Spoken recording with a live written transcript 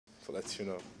to let you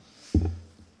know.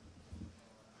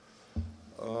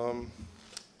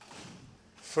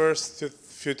 First, a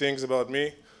few things about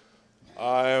me.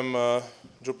 I am a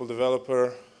Drupal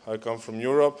developer. I come from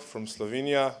Europe, from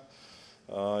Slovenia.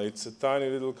 It's a tiny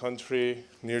little country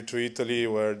near to Italy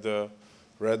where the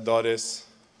red dot is.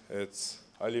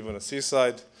 I live on a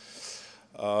seaside.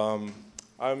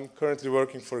 I'm currently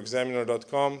working for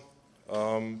examiner.com.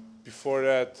 Before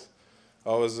that,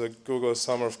 I was a Google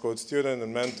Summer of Code student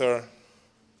and mentor,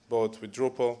 both with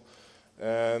Drupal.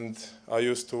 And I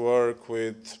used to work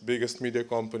with biggest media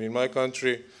company in my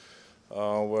country,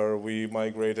 where we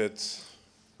migrated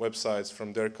websites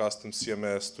from their custom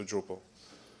CMS to Drupal.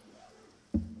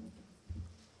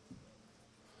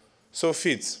 So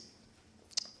feeds.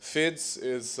 Feeds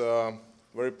is a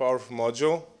very powerful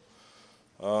module.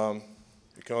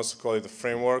 You can also call it a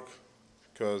framework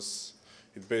because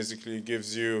it basically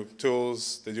gives you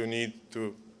tools that you need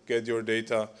to get your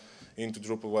data into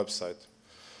Drupal website.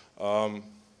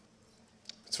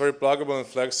 It's very pluggable and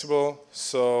flexible,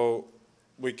 so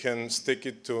we can stick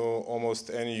it to almost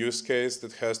any use case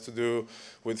that has to do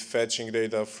with fetching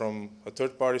data from a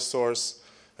third-party source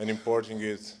and importing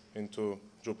it into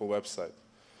Drupal website.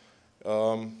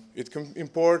 It can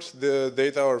import the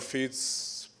data or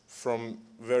feeds from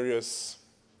various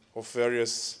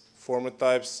format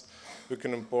types. You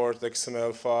can import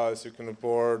XML files, you can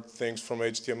import things from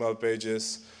HTML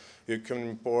pages, you can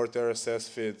import RSS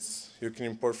feeds, you can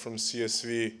import from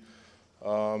CSV,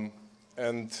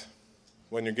 and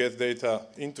when you get data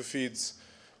into feeds,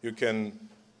 you can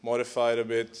modify it a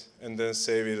bit and then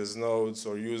save it as nodes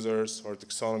or users or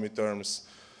taxonomy terms.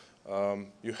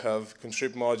 You have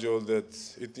contrib module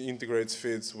that it integrates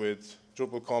feeds with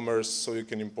Drupal commerce, so you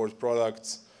can import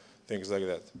products, things like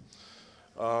that.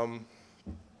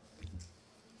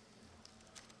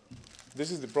 This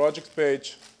is the project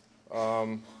page.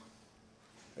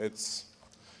 It's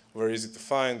very easy to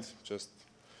find. Just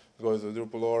go to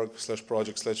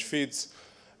drupal.org/project/feeds.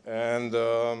 And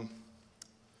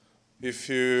if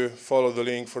you follow the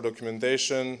link for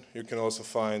documentation, you can also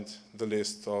find the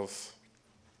list of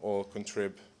all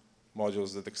contrib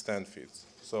modules that extend feeds.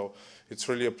 So it's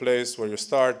really a place where you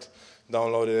start,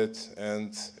 download it,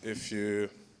 and if you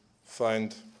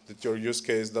find that your use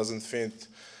case doesn't fit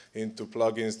into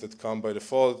plugins that come by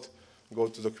default, go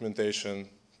to documentation,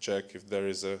 check if there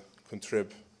is a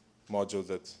contrib module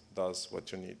that does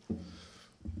what you need.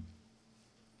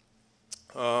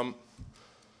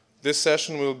 This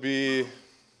session will be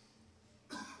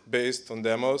based on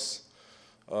demos.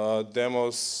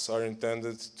 Demos are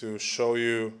intended to show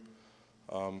you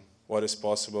what is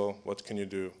possible, what can you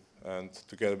do, and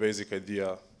to get a basic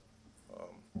idea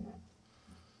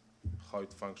how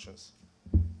it functions.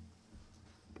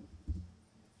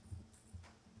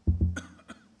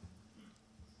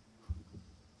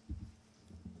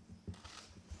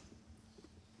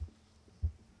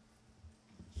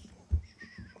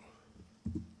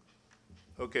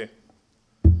 Okay.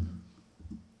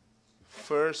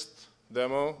 First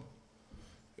demo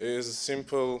is a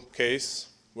simple case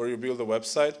where you build a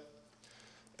website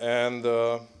and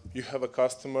you have a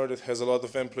customer that has a lot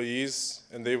of employees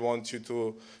and they want you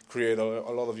to create a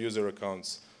lot of user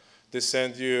accounts. They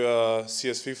send you a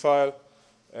CSV file,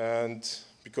 and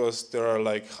because there are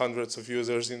like hundreds of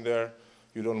users in there,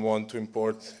 you don't want to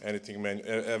import everything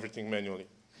manually.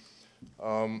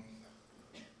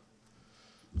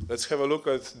 Let's have a look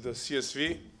at the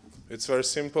CSV. It's very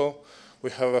simple. We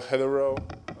have a header row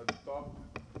at the top.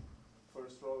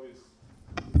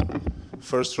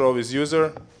 First row is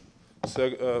user.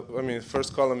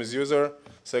 First column is user.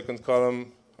 Second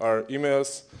column are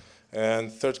emails,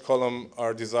 and third column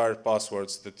are desired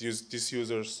passwords that these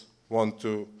users want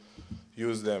to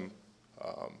use them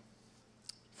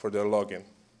for their login.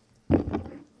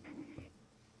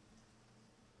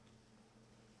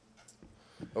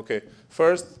 Okay,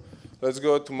 first, let's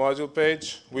go to module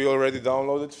page. We already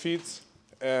downloaded feeds,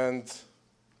 and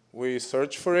we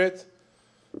search for it,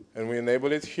 and we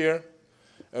enable it here.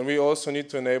 And we also need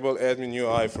to enable admin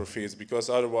UI for feeds, because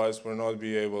otherwise we'll not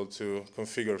be able to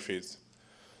configure feeds.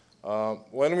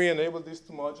 When we enable these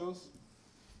two modules,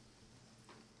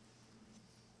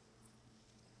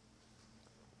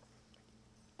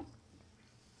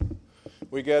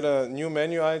 we get a new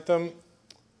menu item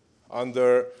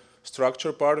under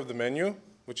structure part of the menu,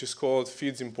 which is called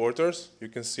Feeds Importers. You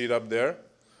can see it up there.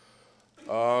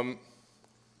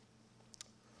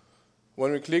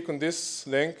 When we click on this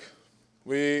link,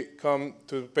 we come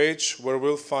to the page where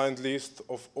we'll find list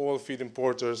of all feed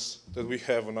importers that we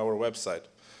have on our website.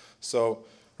 So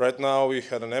right now we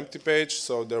had an empty page,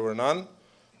 so there were none.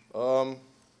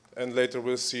 and later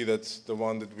we'll see that the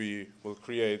one that we will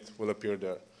create will appear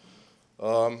there.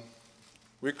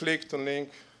 We clicked on link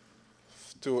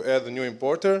to add a new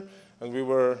importer, and we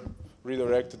were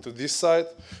redirected to this site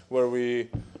where we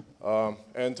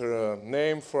enter a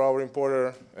name for our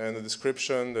importer and a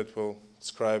description that will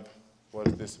describe what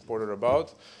is this importer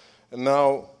about. And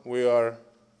now we are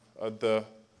at the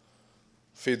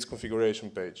feeds configuration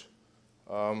page.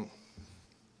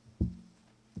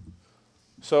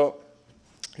 So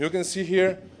you can see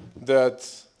here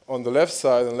that on the left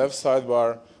side, on the left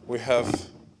sidebar, we have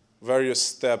various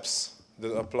steps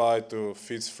that apply to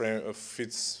feeds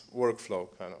workflow,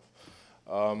 kind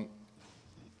of.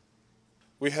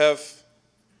 We have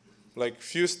like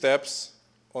few steps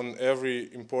on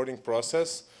every importing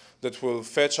process that will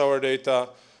fetch our data,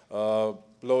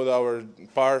 load our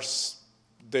parse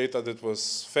data that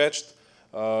was fetched,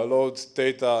 load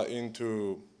data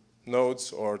into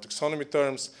nodes or taxonomy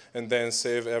terms, and then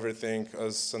save everything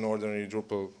as an ordinary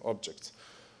Drupal object.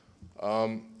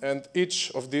 And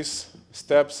each of these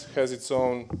steps has its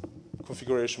own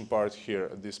configuration part here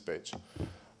at this page.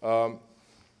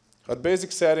 At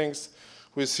basic settings,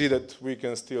 we see that we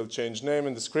can still change name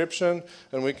and description,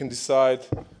 and we can decide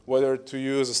whether to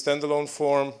use a standalone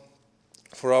form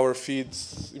for our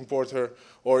feeds importer,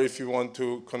 or if you want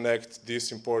to connect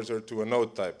this importer to a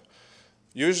node type.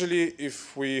 Usually,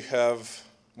 if we have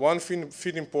one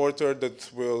feed importer that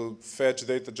will fetch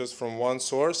data just from one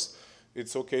source,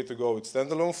 it's okay to go with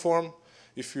standalone form.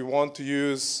 If you want to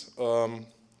use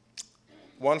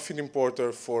one feed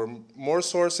importer for more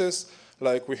sources,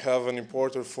 like we have an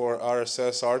importer for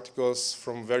RSS articles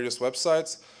from various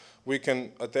websites, we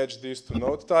can attach this to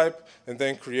node type and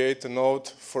then create a node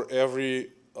for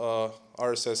every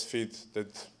RSS feed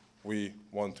that we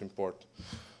want to import.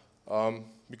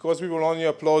 Because we will only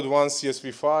upload one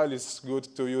CSV file, it's good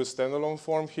to use standalone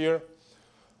form here.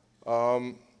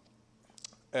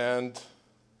 And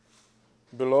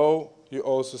below, you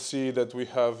also see that we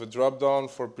have a drop-down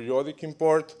for periodic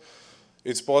import.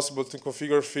 It's possible to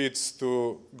configure feeds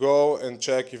to go and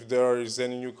check if there is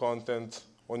any new content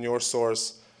on your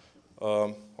source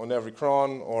on every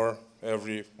cron or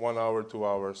every 1 hour, 2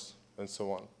 hours, and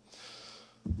so on.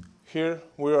 Here,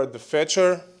 we are at the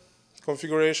fetcher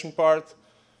configuration part.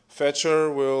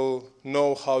 Fetcher will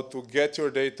know how to get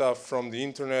your data from the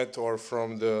internet or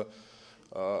from the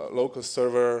local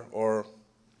server, or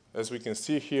as we can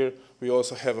see here, we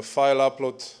also have a file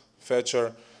upload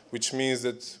fetcher, which means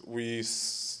that we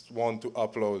want to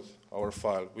upload our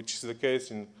file, which is the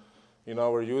case in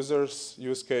our users'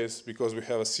 use case because we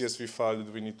have a CSV file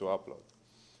that we need to upload.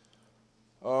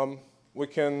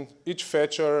 Each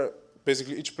fetcher,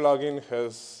 basically each plugin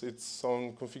has its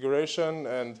own configuration,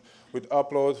 and with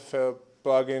upload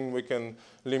plugin, we can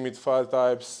limit file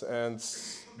types and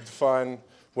define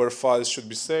where files should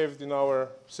be saved in our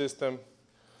system.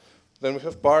 Then we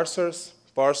have parsers.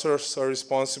 Parsers are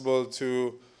responsible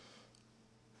to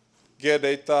get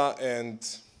data and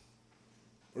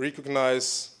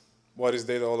recognize what is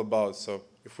data all about. So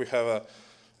if we have a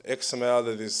XML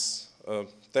that is a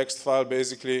text file,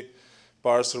 basically,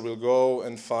 parser will go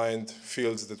and find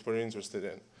fields that we're interested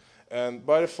in. And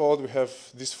by default, we have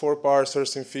these 4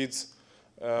 parsers in feeds.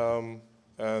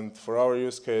 And for our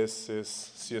use case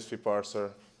is CSV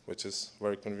parser, which is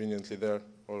very conveniently there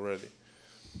already.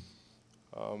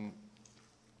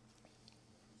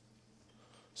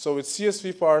 So with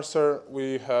CSV parser,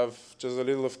 we have just a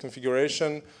little of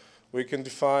configuration. We can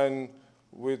define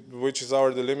which is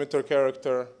our delimiter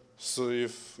character. So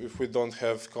if we don't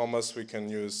have commas, we can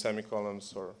use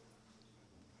semicolons or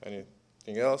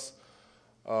anything else.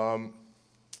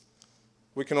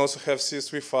 We can also have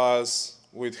CSV files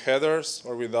with headers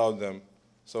or without them.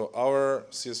 So our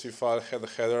CSV file had a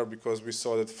header because we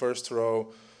saw that first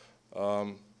row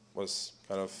was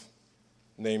kind of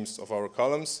names of our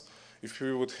columns. If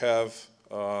we would have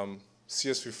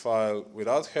CSV file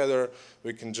without header,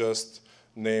 we can just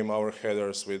name our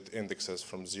headers with indexes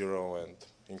from 0 and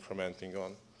incrementing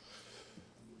on.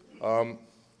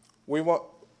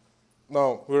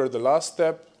 Now we're at the last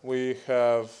step. We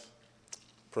have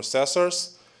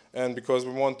processors, and because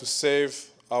we want to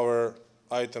save our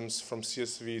items from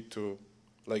CSV to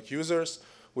like users,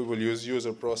 we will use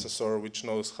user processor, which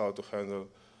knows how to handle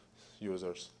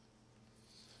users.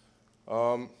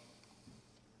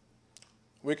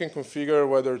 We can configure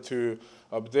whether to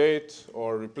update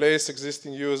or replace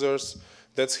existing users.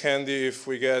 That's handy if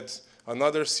we get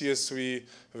another CSV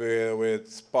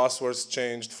with passwords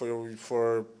changed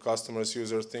for customers,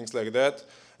 users, things like that.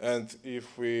 And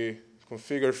if we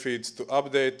configure feeds to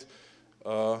update,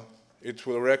 it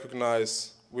will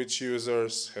recognize which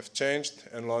users have changed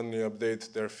and only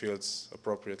update their fields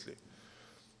appropriately.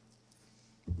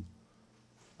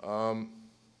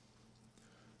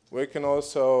 We can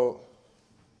also,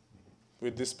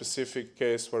 with this specific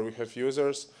case where we have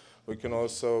users, we can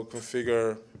also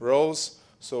configure roles.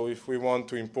 So if we want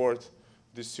to import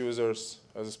these users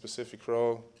as a specific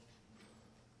role,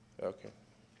 okay.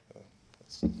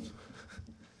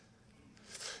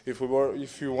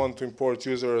 If you want to import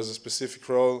user as a specific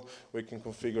role, we can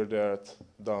configure that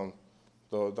down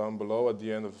below at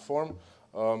the end of the form.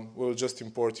 We'll just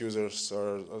import users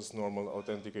as normal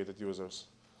authenticated users.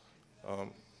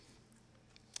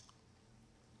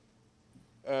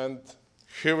 And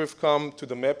here we've come to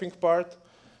the mapping part.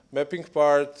 Mapping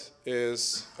part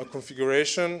is a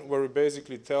configuration where we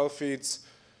basically tell feeds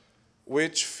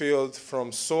which field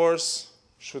from source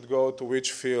should go to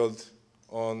which field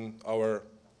on our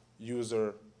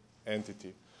user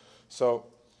entity. So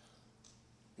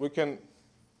we can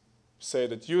say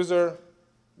that user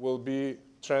will be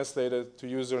translated to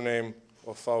username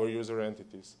of our user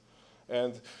entities.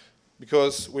 And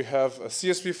because we have a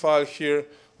CSV file here,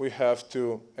 we have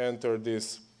to enter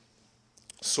these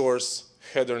source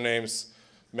header names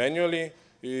manually.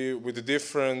 With the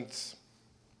different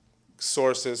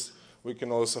sources, we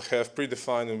can also have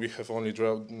predefined, and we have only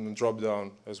drop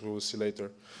down, as we will see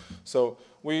later. So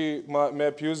we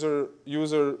map user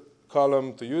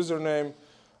column to username.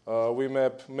 We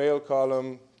map mail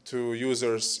column to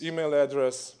user's email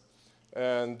address,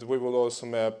 and we will also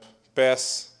map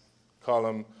pass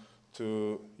column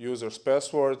to user's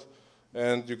password.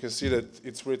 And you can see that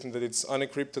it's written that it's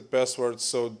unencrypted password,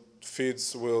 so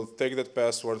feeds will take that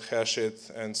password, hash it,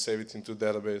 and save it into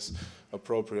database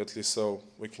appropriately so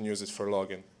we can use it for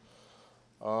login.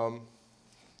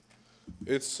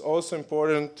 It's also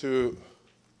important to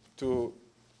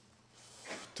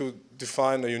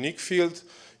define a unique field.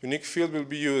 Unique field will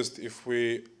be used if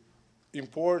we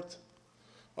import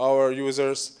our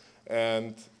users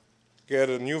and get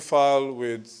a new file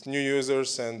with new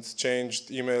users and changed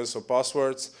emails or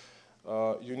passwords.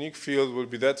 Unique field will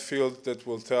be that field that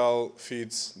will tell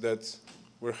feeds that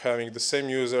we're having the same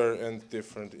user and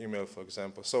different email, for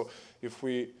example. So if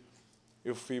we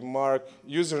mark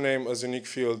username as unique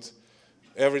field,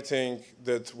 everything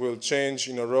that will change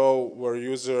in a row where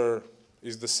user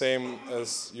is the same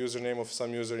as username of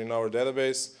some user in our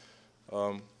database,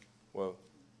 well,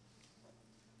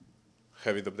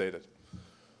 have it updated.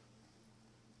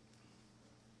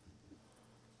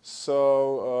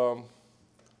 So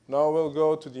now we'll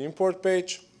go to the import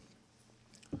page.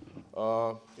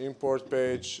 Import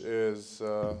page is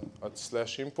at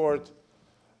 /import.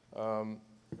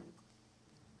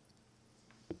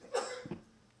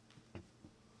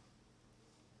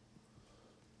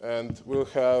 And we'll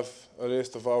have a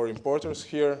list of our importers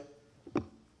here.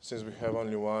 Since we have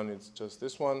only one, it's just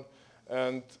this one.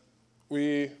 And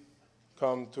we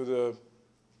come to the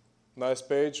nice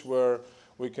page where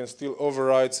we can still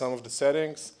override some of the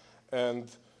settings, and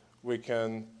we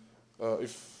can,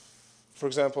 if, for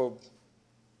example,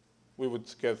 we would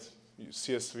get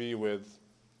CSV with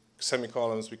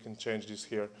semicolons, we can change this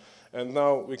here. And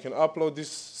now we can upload this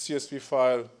CSV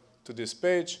file to this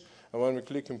page, and when we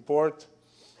click import,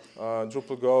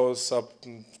 Drupal goes up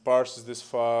and parses this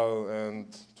file and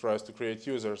tries to create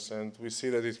users, and we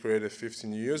see that it created 50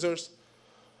 new users.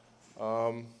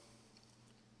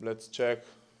 Let's check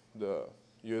the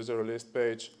user list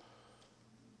page,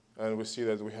 and we see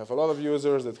that we have a lot of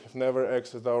users that have never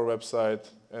exited our website,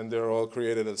 and they're all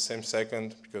created at the same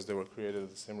second because they were created at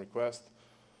the same request,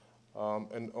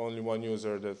 and only one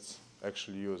user that's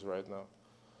actually used right now.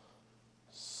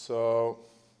 So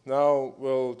now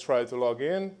we'll try to log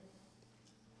in,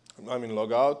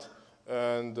 log out,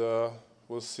 and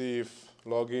we'll see if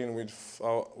login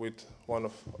with one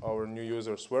of our new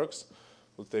users works.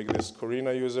 We'll take this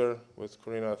Corina user with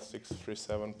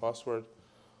Corina637 password,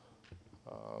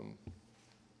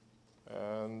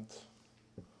 and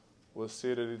we'll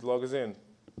see that it logs in.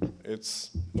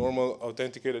 It's normal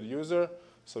authenticated user,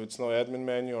 so it's no admin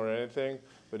menu or anything,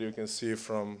 but you can see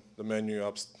from the menu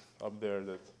up there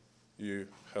that you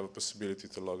have a possibility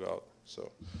to log out. So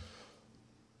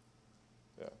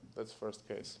yeah, that's first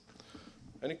case.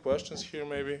 Any questions here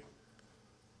maybe?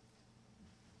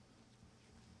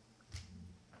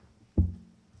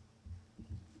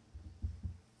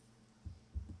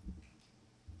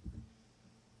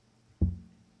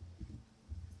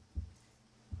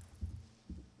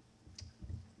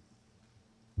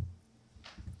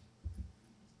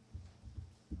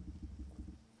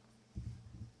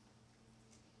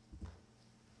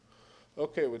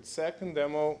 Okay, with second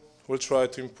demo, we'll try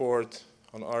to import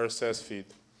an RSS feed.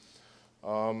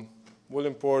 We'll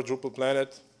import Drupal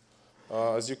Planet.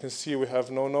 As you can see, we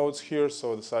have no nodes here,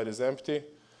 so the site is empty.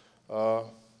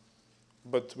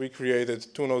 But we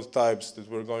created two node types that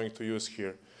we're going to use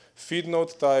here. Feed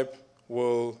node type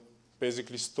will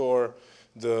basically store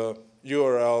the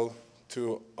URL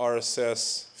to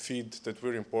RSS feed that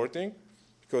we're importing,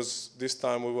 because this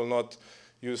time we will not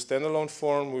use standalone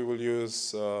form, we will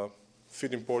use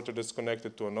feed importer that's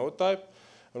connected to a node type.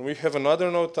 And we have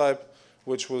another node type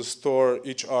which will store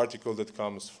each article that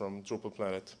comes from Drupal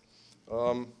Planet.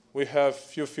 We have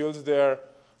few fields there,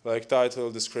 like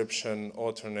title, description,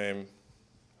 author name,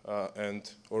 and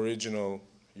original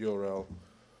URL.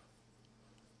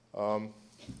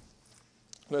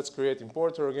 Let's create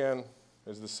importer again.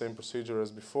 It's the same procedure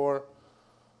as before.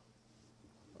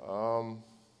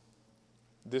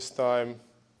 This time,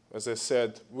 as I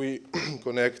said, we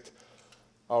connect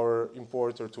our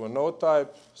importer to a node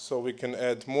type, so we can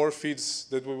add more feeds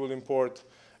that we will import,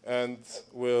 and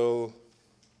we'll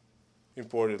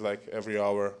import it like every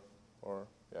hour, or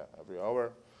yeah, every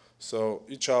hour. So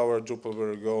each hour, Drupal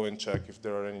will go and check if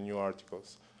there are any new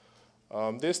articles.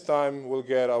 This time, we'll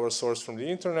get our source from the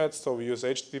internet, so we use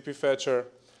HTTP fetcher,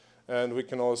 and we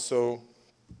can also,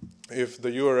 if the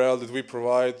URL that we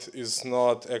provide is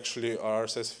not actually our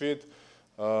RSS feed,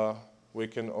 we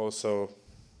can also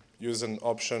use an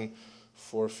option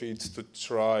for feeds to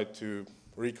try to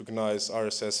recognize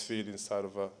RSS feed inside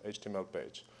of a HTML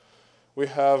page. We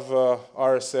have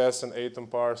RSS and ATOM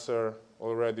parser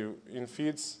already in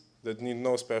feeds that need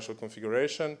no special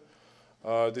configuration.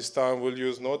 This time we'll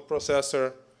use node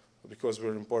processor because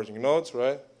we're importing nodes,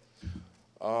 right?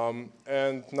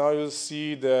 And now you'll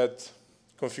see that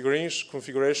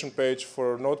configuration page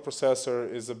for node processor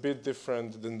is a bit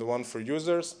different than the one for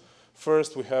users.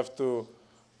 First, we have to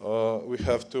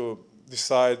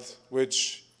decide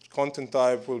which content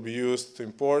type will be used to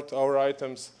import our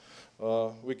items.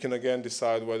 We can again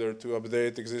decide whether to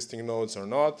update existing nodes or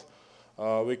not.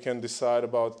 We can decide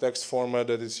about text format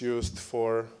that is used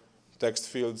for text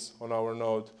fields on our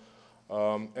node.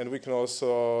 And we can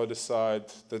also decide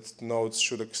that nodes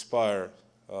should expire.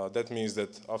 That means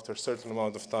that after a certain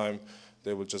amount of time,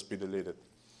 they will just be deleted.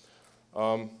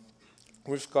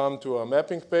 We've come to a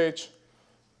mapping page.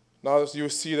 Now you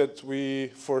see that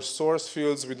for source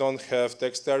fields, we don't have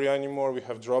text area anymore. We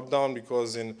have drop-down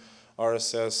because in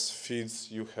RSS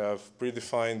feeds, you have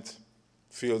predefined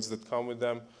fields that come with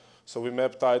them. So we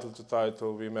map title to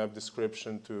title. We map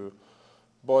description to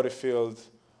body field.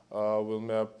 We'll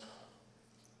map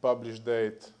publish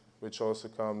date, which also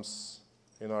comes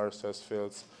in RSS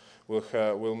fields.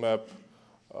 We'll map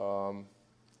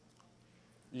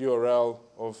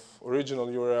original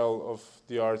URL of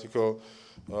the article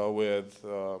with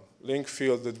link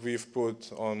field that we've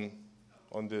put on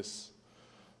this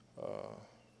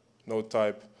node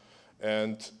type.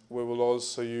 And we will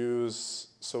also use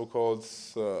so-called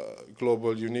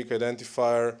global unique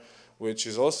identifier, which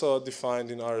is also defined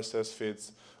in RSS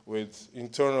feeds with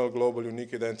internal global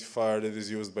unique identifier that is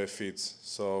used by feeds.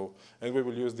 So, and we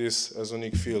will use this as a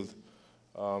unique field,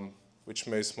 which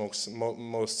makes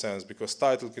most sense because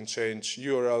title can change,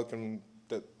 URL can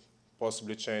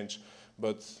possibly change,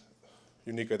 but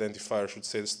unique identifier should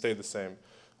stay the same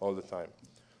all the time.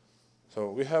 So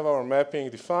we have our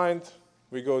mapping defined.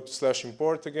 We go to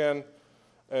 /import again,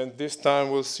 and this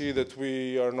time we'll see that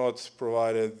we are not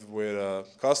provided with a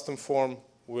custom form.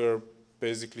 We'll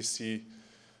basically see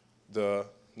the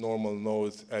normal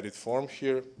node edit form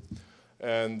here.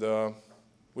 And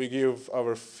we give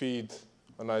our feed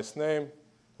a nice name,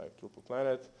 like Drupal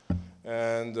Planet,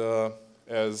 and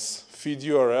as feed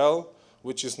URL,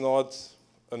 which is not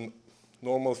a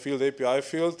normal field API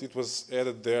field, it was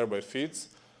added there by feeds.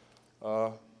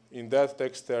 In that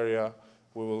text area,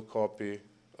 we will copy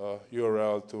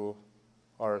URL to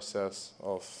RSS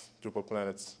of Drupal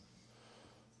Planet's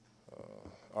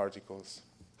articles.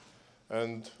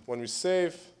 And when we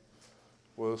save,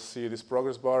 we'll see this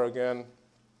progress bar again.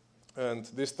 And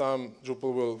this time,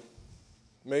 Drupal will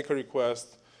make a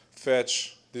request,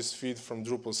 fetch this feed from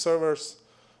Drupal servers,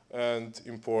 and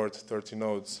import 30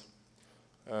 nodes.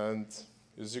 And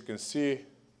as you can see,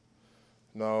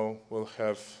 now we'll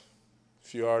have a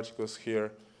few articles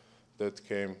here that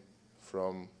came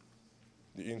from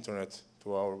the internet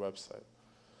to our website.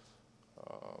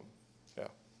 Yeah.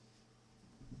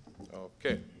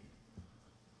 Okay.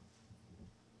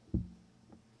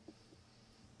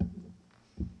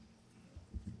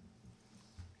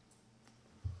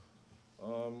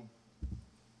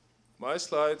 My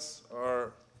slides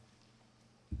are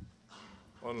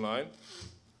online,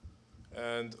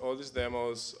 and all these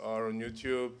demos are on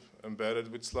YouTube,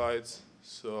 embedded with slides.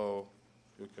 So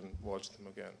you can watch them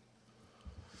again.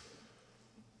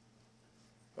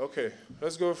 Okay,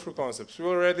 let's go through concepts. We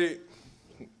already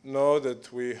know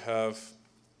that we have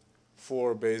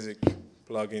 4 basic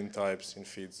plugin types in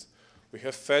feeds. We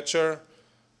have fetcher,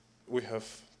 we have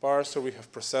parser, we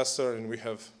have processor, and we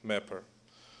have mapper.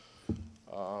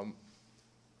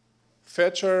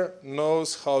 Fetcher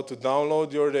knows how to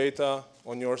download your data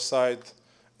on your site,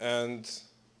 and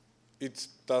it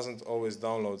doesn't always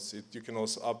download it. You can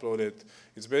also upload it.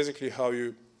 It's basically how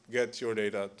you get your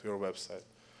data to your website.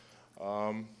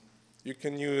 You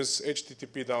can use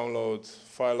HTTP download,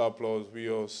 file upload,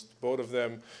 VOS, both of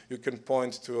them. You can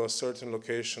point to a certain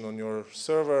location on your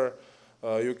server.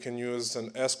 You can use an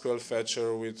SQL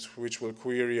fetcher which will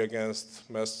query against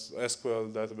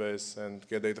SQL database and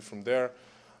get data from there.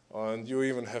 And you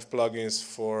even have plugins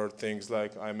for things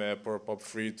like IMAP or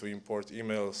POP3 to import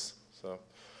emails. So,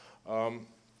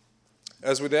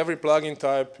 as with every plugin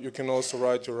type, you can also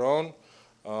write your own.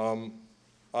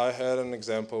 I had an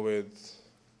example with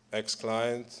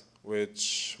X-Client,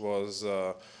 which was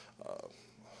a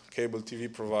cable TV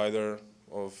provider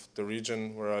of the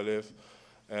region where I live.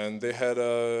 And they had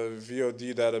a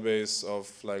VOD database of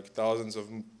like thousands of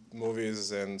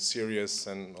movies and series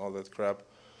and all that crap.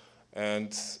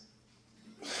 And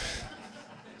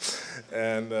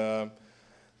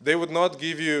they would not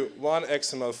give you one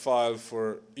XML file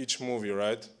for each movie,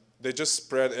 right? They just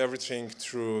spread everything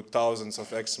through thousands of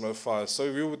XML files.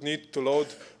 So we would need to load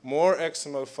more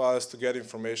XML files to get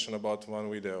information about one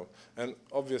video. And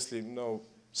obviously no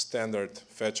standard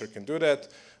fetcher can do that,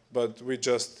 but we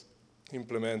just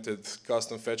implemented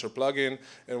custom fetcher plugin,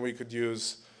 and we could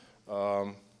use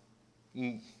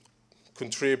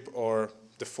contrib or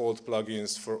default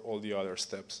plugins for all the other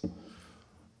steps.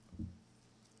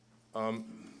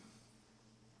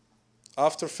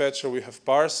 After fetcher, we have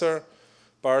parser.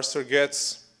 Parser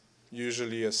gets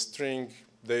usually a string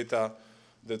data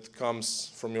that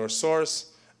comes from your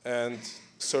source and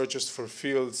searches for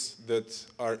fields that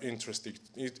are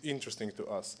interesting to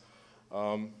us.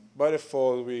 By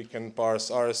default, we can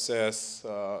parse RSS,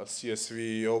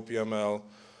 CSV, OPML.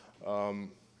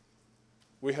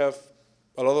 We have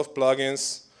a lot of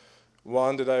plugins.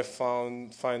 One that I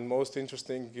find most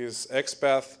interesting is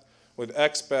XPath. With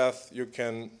XPath, you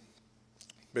can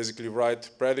basically write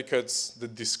predicates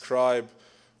that describe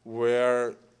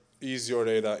where is your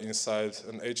data inside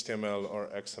an HTML or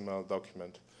XML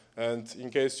document. And in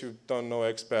case you don't know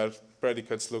XPath,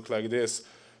 predicates look like this.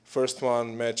 First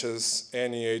one matches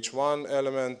any H1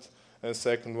 element, and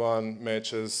second one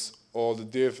matches all the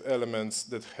div elements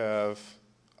that have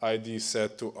ID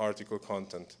set to article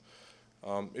content.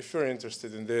 If you're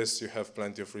interested in this, you have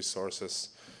plenty of resources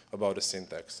about the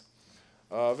syntax.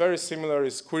 Very similar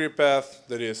is QueryPath,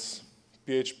 that is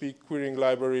PHP querying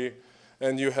library,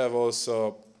 and you have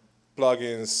also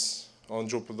plugins on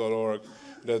Drupal.org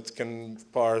that can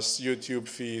parse YouTube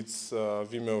feeds,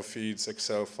 Vimeo feeds,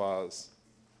 Excel files,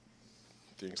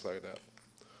 things like that.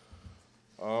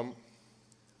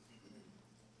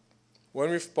 When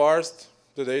we've parsed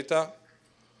the data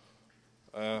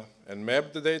and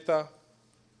mapped the data,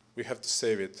 we have to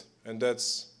save it, and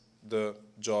that's the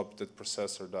job that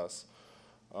processor does.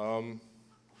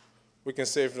 We can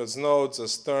save it as nodes,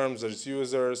 as terms, as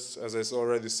users. As I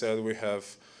already said, we have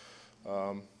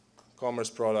commerce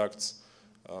products.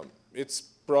 It's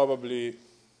probably,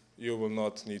 you will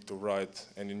not need to write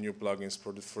any new plugins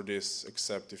for this,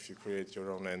 except if you create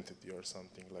your own entity or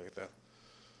something like that.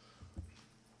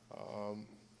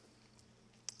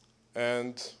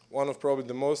 And one of probably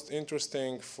the most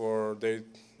interesting for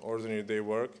ordinary day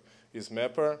work is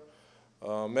Mapper.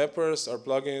 Mappers are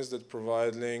plugins that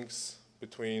provide links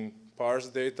between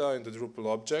parsed data in the Drupal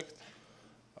object,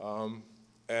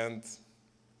 and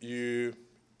you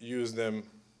use them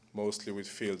mostly with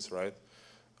fields, right?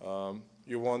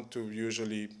 You want to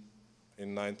usually,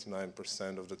 in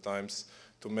 99% of the times,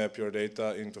 to map your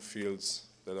data into fields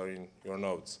that are in your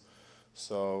nodes.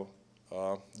 So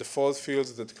default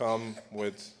fields that come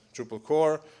with Drupal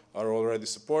core are already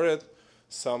supported.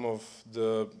 Some of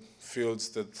the fields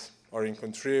that are in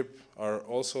contrib are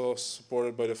also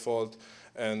supported by default.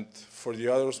 And for the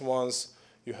other ones,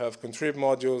 you have contrib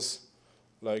modules.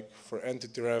 Like for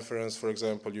entity reference, for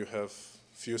example, you have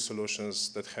few solutions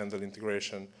that handle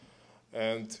integration.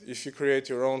 And if you create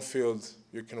your own field,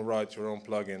 you can write your own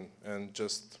plugin and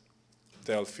just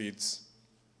tell feeds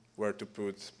where to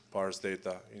put parsed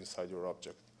data inside your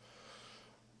object.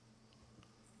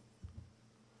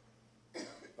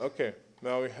 Okay,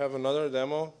 now we have another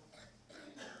demo.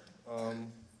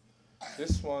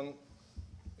 This one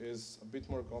is a bit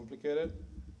more complicated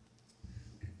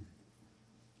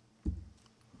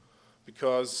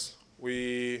because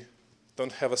we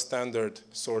don't have a standard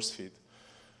source feed.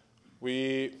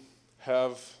 We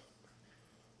have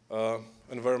an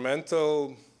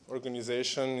environmental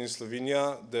organization in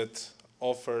Slovenia that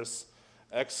offers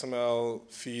XML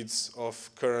feeds of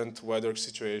current weather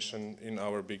situation in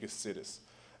our biggest cities.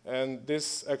 And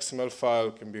this XML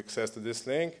file can be accessed to this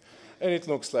link, and it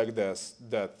looks like this.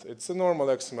 It's a normal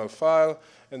XML file,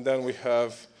 and then we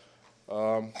have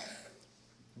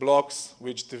blocks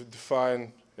which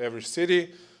define every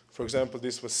city. For example,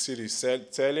 this was city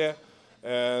Celje,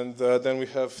 and then we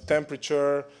have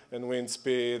temperature and wind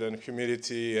speed and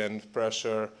humidity and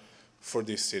pressure for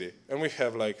this city. And we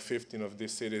have like 15 of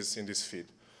these cities in this feed.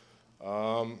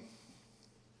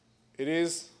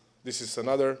 This is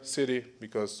another city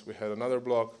because we had another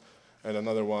block and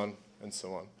another one and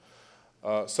so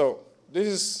on. So this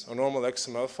is a normal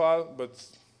XML file, but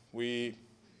we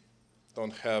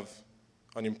don't have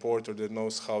an importer that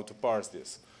knows how to parse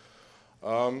this.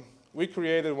 We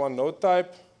created one node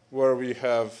type where we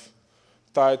have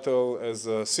title as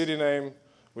a city name,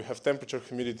 we have temperature,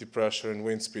 humidity, pressure, and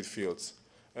wind speed fields.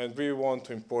 And we want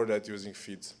to import that using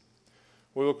feeds.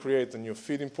 We will create a new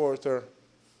feed importer.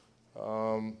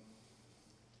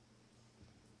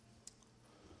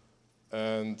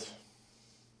 And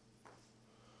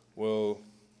we'll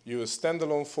use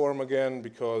standalone form again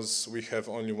because we have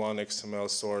only one XML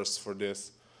source for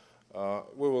this.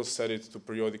 We will set it to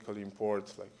periodically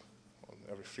import like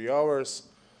every 3 hours.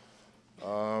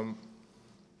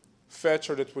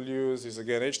 Fetcher that we'll use is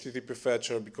again HTTP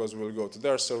fetcher because we'll go to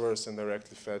their servers and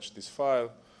directly fetch this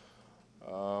file.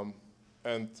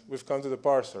 And we've come to the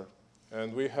parser.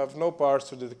 And we have no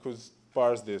parser that could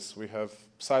parse this. We have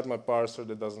sitemap parser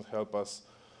that doesn't help us.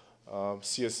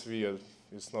 CSV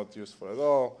is not useful at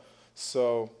all.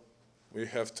 So we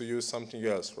have to use something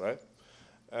else, right?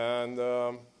 And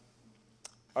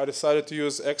I decided to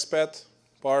use expat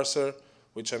parser,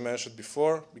 which I mentioned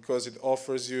before, because it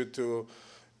offers you to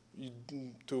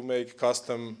make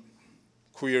custom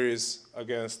queries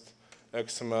against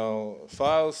XML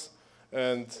files.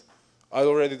 And I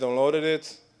already downloaded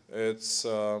it. It's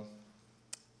on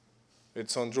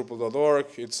Drupal.org.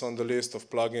 It's on the list of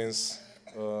plugins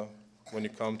when you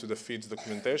come to the feeds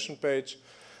documentation page.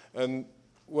 And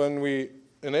when we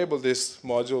enable this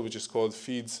module, which is called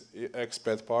feeds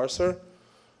expat parser,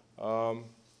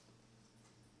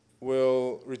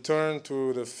 we'll return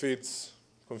to the feeds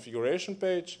configuration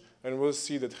page, and we'll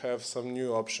see that have some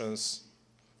new options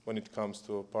when it comes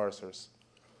to parsers.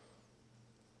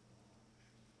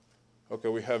 Okay,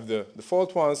 we have the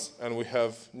default ones, and we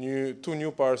have two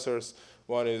new parsers.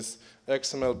 One is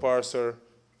XML parser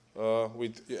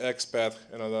with XPath,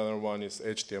 and another one is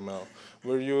HTML.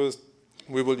 We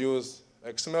will use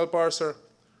XML parser.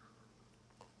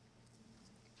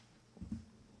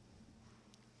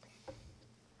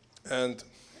 And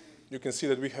you can see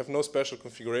that we have no special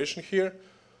configuration here.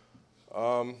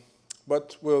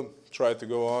 But we'll try to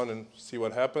go on and see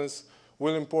what happens.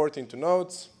 We'll import into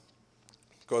nodes,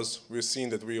 because we've seen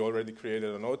that we already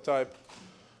created a node type.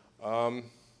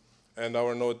 And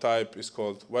our node type is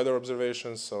called weather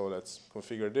observations, so let's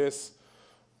configure this.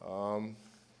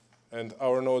 And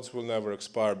our nodes will never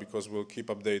expire because we'll keep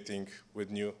updating with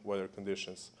new weather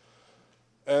conditions.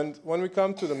 And when we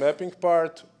come to the mapping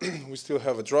part, we still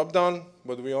have a drop-down,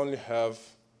 but we only have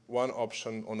one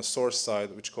option on the source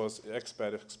side, which calls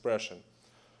expat expression.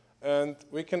 And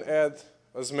we can add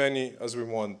as many as we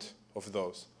want of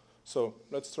those. So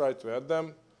let's try to add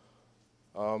them.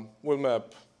 We'll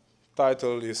map,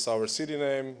 title is our city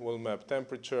name, we'll map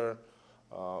temperature,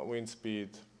 wind speed,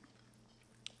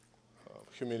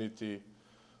 humidity,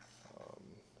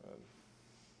 and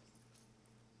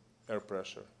air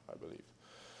pressure, I believe.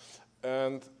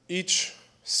 And each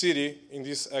city in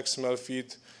this XML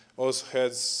feed also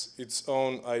has its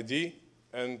own ID,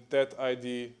 and that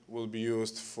ID will be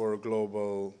used for a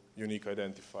global unique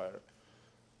identifier.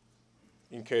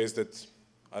 In case that,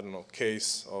 I don't know,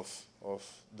 case of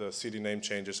the city name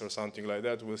changes or something like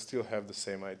that, we'll still have the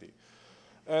same ID.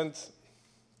 And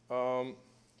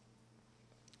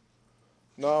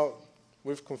now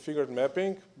we've configured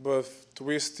mapping, but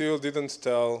we still didn't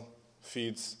tell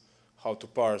feeds how to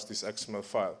parse this XML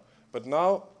file. But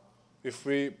now, if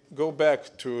we go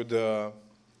back to the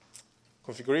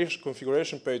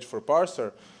configuration page for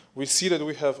parser, we see that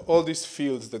we have all these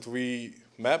fields that we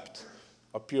mapped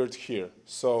appeared here.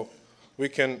 So we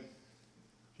can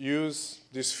use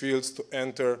these fields to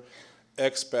enter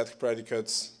expat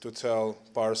predicates to tell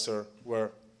parser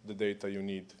where the data you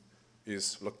need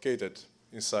is located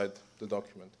inside the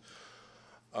document.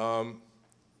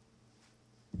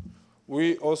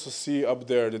 we also see up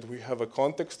there that we have a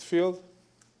context field.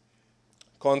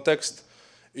 Context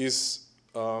is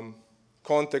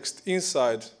context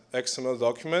inside XML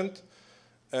document,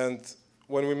 and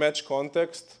when we match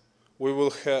context, we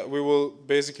will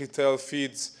basically tell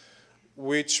feeds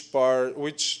which part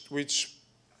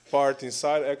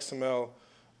inside XML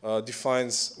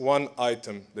defines one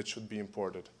item that should be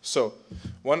imported. So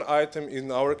one item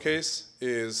in our case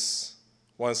is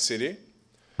one city,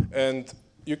 and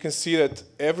you can see that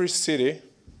every city,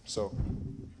 so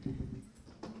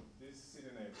this city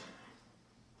name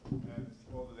and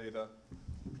all the data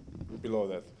below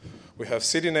that. We have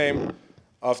city name.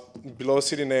 Below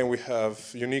city name, we have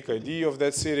unique ID of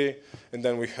that city, and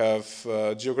then we have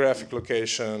geographic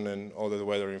location and all the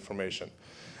weather information.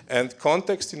 And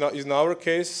context in our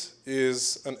case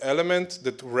is an element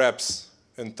that wraps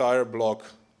entire block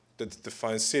that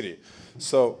defines city.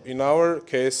 So in our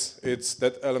case, it's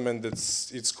that element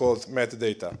it's called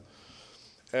metadata.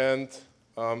 And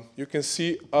you can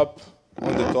see up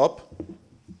on the top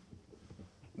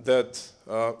that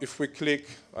if we click,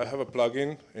 I have a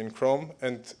plugin in Chrome,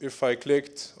 and if I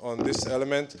clicked on this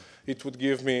element, it would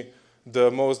give me the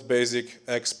most basic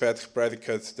XPath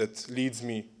predicate that leads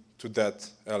me to that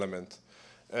element.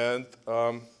 And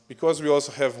because we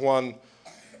also have one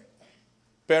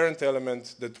parent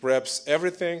element that wraps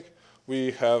everything,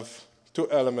 we have two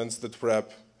elements that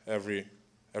wrap every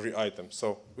item.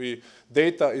 So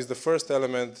data is the first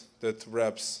element that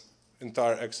wraps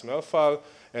entire XML file,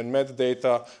 and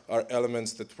metadata are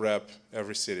elements that wrap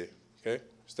every city. Okay,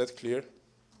 is that clear?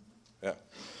 Yeah.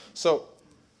 So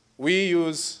we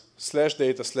use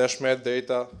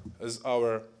 /data/metadata as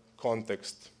our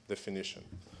context definition.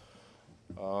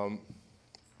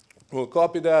 We'll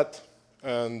copy that,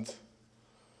 and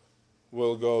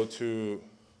we'll go to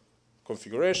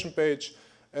configuration page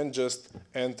and just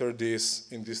enter this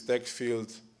in this text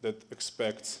field that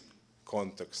expects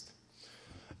context.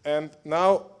 And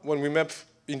now, when we map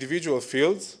individual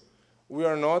fields, we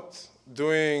are not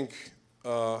doing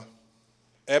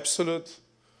absolute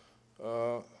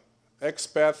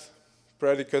XPath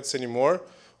predicates anymore.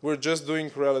 We're just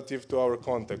doing relative to our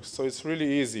context. So it's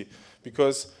really easy,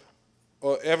 because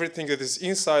everything that is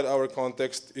inside our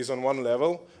context is on one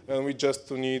level, and we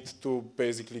just need to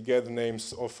basically get the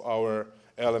names of our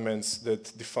elements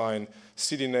that define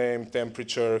city name,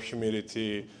 temperature,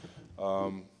 humidity,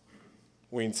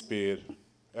 wind speed,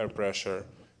 air pressure,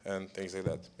 and things like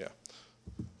that. Yeah.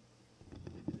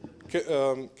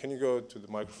 Can you go to the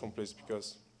microphone, please,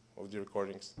 because of the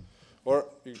recordings? Or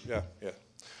yeah.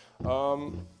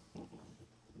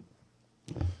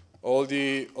 All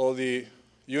the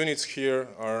units here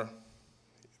are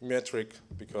metric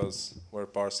because we're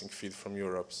parsing feed from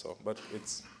Europe. So, but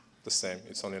it's the same.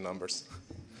 It's only numbers.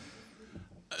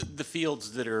 The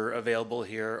fields that are available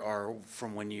here are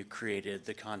from when you created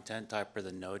the content type or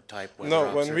the node type weather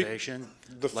observation?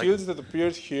 The fields that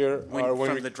appeared here are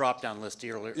when from the drop-down list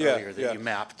earlier that you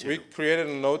mapped to. We created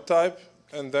a node type,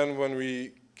 and then when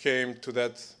we came to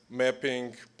that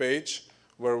mapping page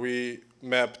where we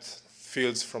mapped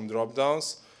fields from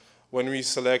drop-downs, when we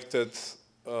selected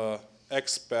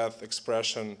XPath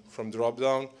expression from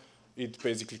drop-down, it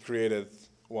basically created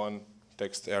one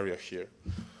text area here.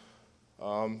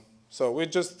 So we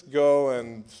just go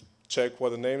and check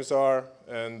what the names are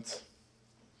and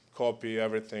copy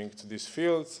everything to these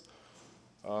fields.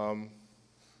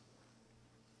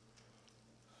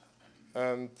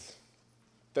 And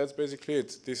that's basically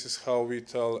it. This is how we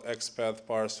tell XPath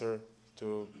parser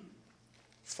to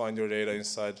find your data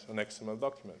inside an XML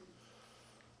document.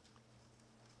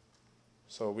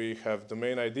 So we have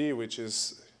domain ID, which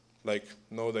is like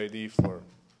node ID for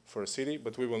a city,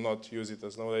 but we will not use it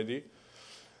as node ID.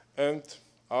 And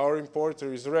our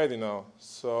importer is ready now.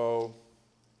 So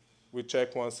we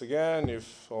check once again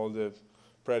if all the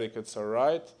predicates are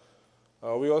right.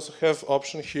 We also have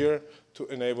option here to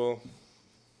enable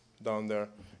down there.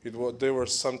 There were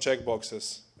some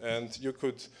checkboxes, and you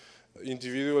could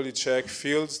individually check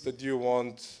fields that you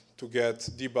want to get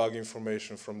debug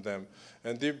information from them.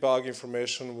 And debug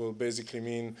information will basically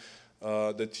mean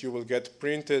that you will get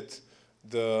printed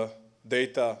the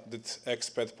data that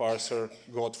XPath parser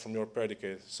got from your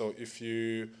predicate. So if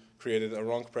you created a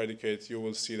wrong predicate, you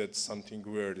will see that something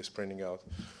weird is printing out.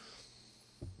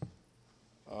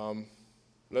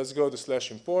 Let's go to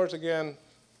 /import again.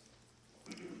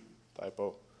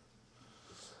 Typo.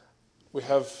 We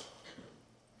have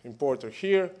importer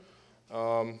here,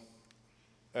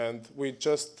 and we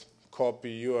just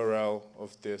copy URL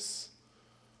of this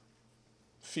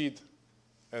feed,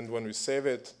 and when we save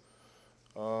it,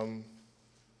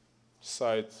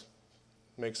 site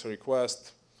makes a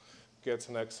request gets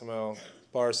an XML,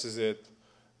 parses it,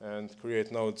 and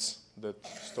create nodes that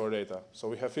store data. So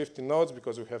we have 15 nodes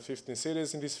because we have 15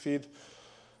 cities in this feed.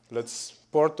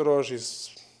 Portorož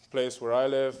is a place where I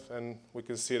live, and we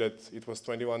can see that it was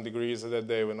 21 degrees that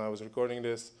day when I was recording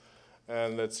this.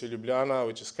 And let's see Ljubljana,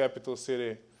 which is capital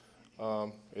city.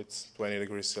 It's 20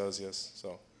 degrees Celsius.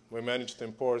 So we managed to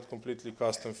import completely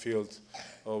custom field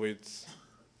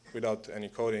without any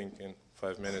coding in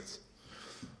 5 minutes.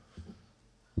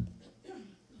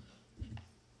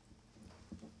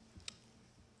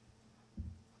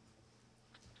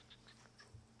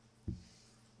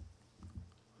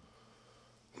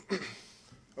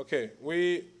 Okay,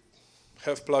 we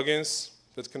have plugins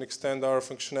that can extend our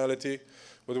functionality,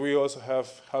 but we also have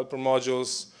helper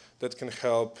modules that can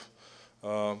help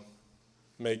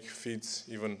make feeds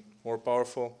even more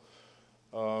powerful.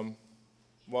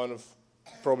 One of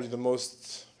probably the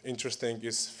most interesting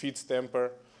is feeds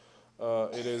temper.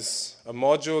 It is a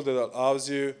module that allows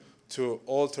you to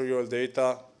alter your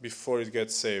data before it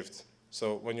gets saved.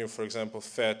 So when you, for example,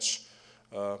 fetch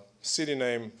a city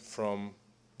name from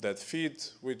that feed,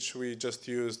 which we just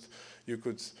used, you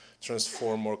could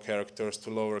transform more characters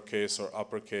to lowercase or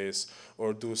uppercase,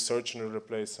 or do search and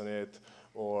replace on it,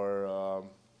 or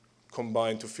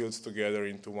combine two fields together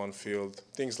into one field,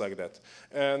 things like that.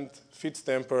 And feeds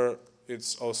temper,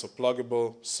 it's also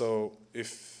pluggable, so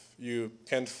if you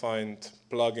can't find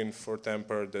plugin for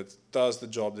temper that does the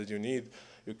job that you need,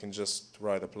 you can just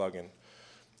write a plugin.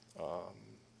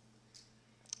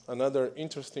 Another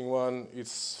interesting one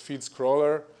is feed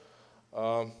scroller.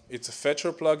 It's a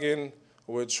fetcher plugin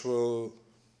which will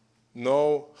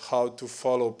know how to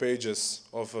follow pages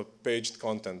of a paged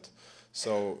content.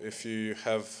 So if you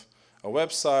have a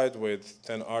website with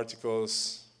 10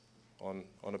 articles on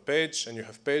a page and you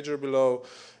have pager below,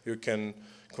 you can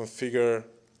configure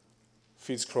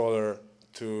feed scroller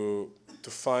to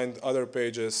find other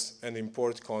pages and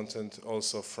import content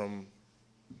also from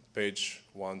page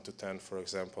 1 to 10, for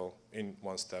example, in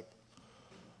one step.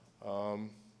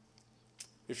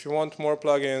 If you want more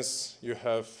plugins, you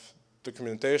have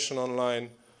documentation online.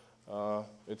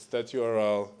 It's that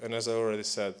URL, and as I already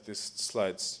said, these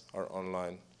slides are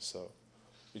online, so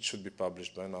it should be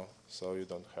published by now, so you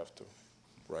don't have to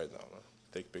write down or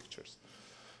take pictures.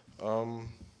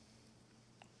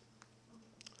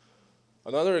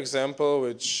 Another example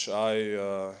which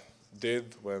I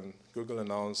did when Google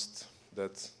announced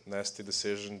that nasty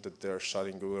decision that they're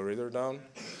shutting Google Reader down.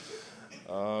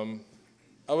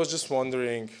 I was just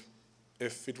wondering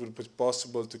if it would be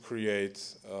possible to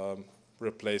create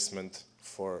replacement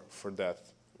for that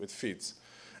with feeds.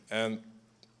 And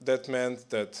that meant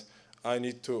that I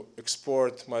need to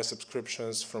export my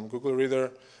subscriptions from Google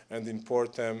Reader and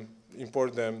import them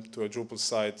to a Drupal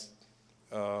site,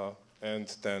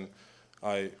 and then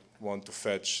I want to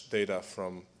fetch data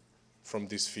from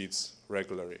these feeds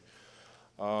regularly.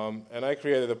 And I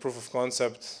created a proof of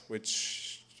concept,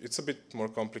 which it's a bit more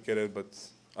complicated, but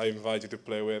I invite you to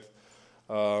play with.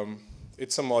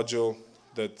 It's a module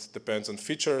that depends on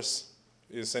features.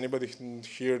 Is anybody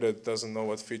here that doesn't know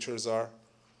what features are?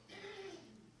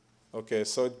 Okay,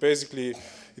 so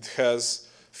it has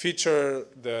feature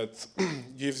that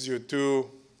gives you two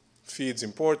feeds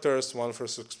importers, one for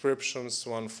subscriptions,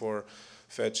 one for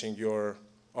fetching your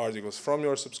articles from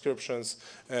your subscriptions,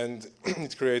 and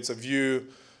it creates a view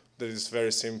that is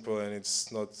very simple, and it's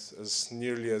not as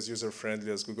nearly as user-friendly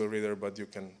as Google Reader, but you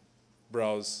can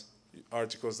browse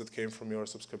articles that came from your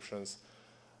subscriptions.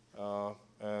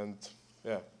 And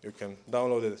yeah, you can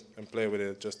download it and play with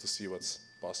it just to see what's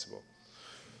possible.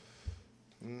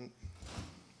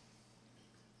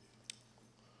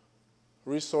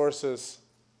 Resources.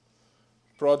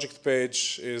 Project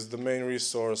page is the main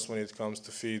resource when it comes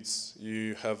to feeds.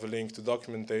 You have a link to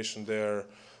documentation there,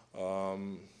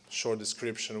 short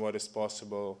description, what is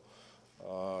possible.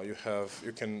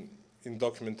 In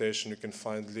documentation, you can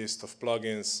find a list of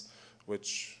plugins,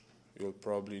 which you'll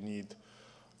probably need.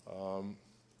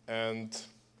 And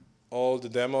all the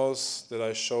demos that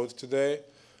I showed today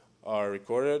are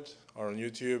recorded, are on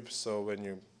YouTube, so when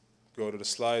you go to the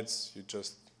slides, you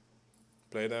just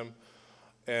play them.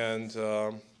 And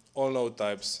all node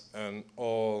types and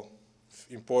all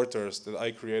importers that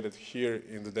I created here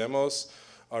in the demos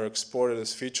are exported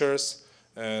as features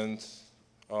and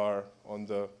are on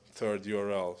the third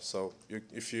URL. So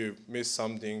if you miss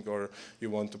something or you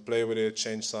want to play with it,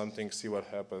 change something, see what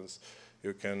happens,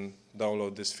 you can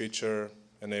download this feature,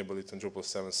 enable it on Drupal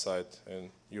 7 site, and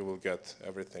you will get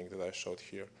everything that I showed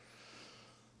here.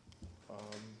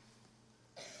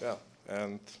 Yeah,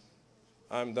 and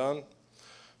I'm done.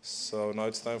 So now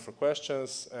it's time for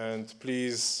questions, and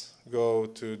please go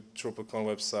to DrupalCon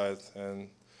website and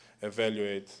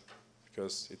evaluate,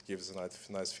 because it gives a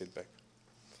nice feedback.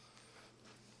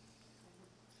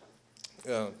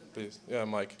 Yeah, please. Yeah,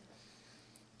 Mike.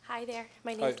 Hi there.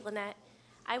 My name's Lynette.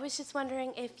 I was just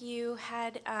wondering if you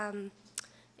had,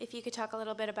 if you could talk a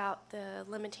little bit about the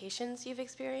limitations you've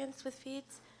experienced with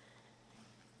feeds,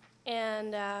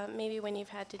 and maybe when you've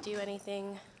had to do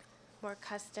anything more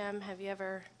custom, have you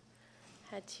ever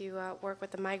had to work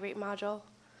with the migrate module?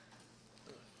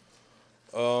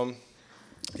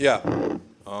 Yeah.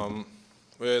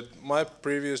 With my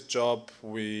previous job,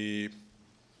 we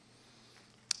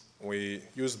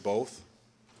used both.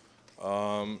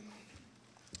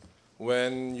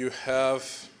 When you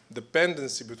have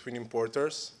dependency between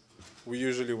importers, we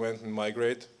usually went and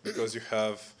migrate, because you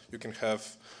can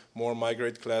have more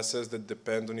migrate classes that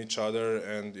depend on each other,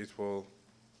 and it will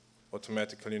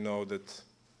automatically know that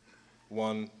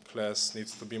one class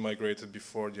needs to be migrated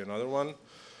before the another one.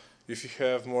 If you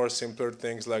have more simpler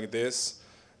things like this,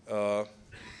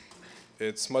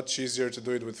 it's much easier to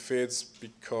do it with feeds,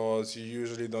 because you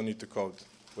usually don't need to code.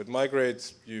 With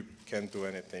migrate, you can't do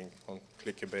anything on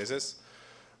clicky basis.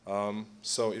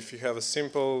 So if you have a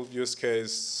simple use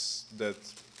case that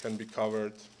can be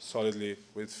covered solidly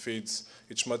with feeds,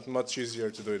 it's much easier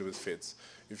to do it with feeds.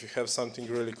 If you have something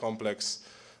really complex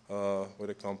with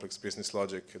a complex business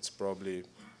logic, it's probably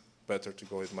better to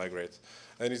go with migrate.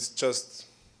 And it's just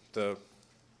the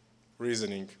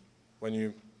reasoning when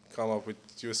you come up with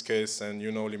use case and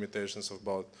you know limitations of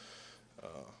both.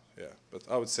 Yeah, but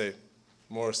I would say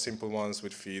more simple ones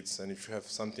with feeds, and if you have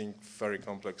something very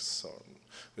complex or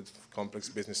with complex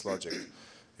business logic,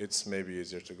 it's maybe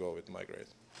easier to go with migrate.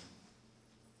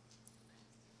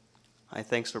 Hi,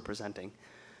 thanks for presenting.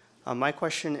 My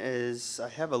question is, I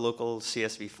have a local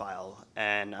CSV file,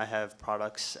 and I have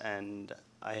products, and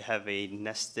I have a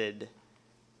nested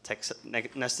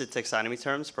taxonomy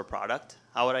terms per product.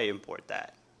 How would I import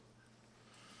that?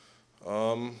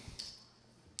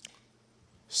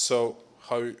 So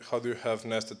how do you have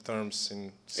nested terms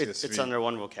in CSV? It's under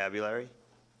one vocabulary.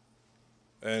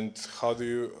 And how do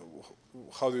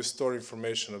you store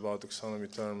information about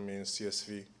taxonomy term in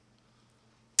CSV?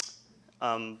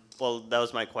 Well, that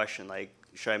was my question. Like,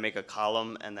 should I make a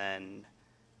column and then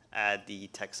add the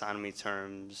taxonomy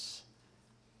terms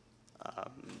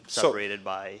separated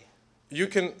by? You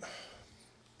can,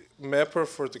 mapper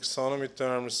for taxonomy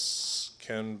terms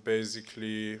can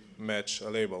basically match a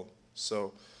label.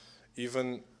 So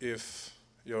even if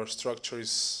your structure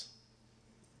is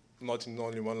not in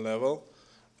only one level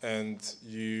and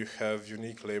you have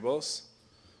unique labels,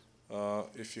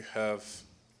 if you have,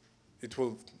 it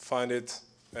will find it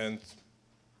and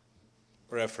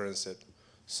reference it.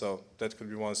 So that could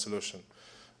be one solution.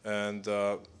 And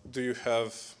do you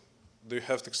have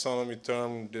taxonomy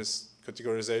term, this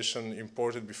categorization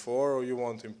imported before, or you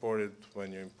want to import it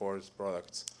when you import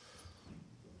products?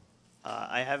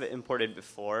 I have it imported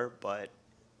before, but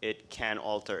it can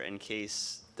alter in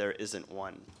case there isn't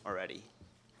one already.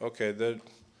 Okay,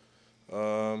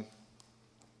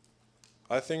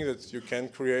 I think that you can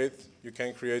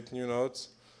create new nodes.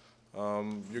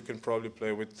 You can probably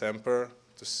play with temper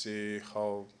to see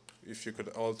if you could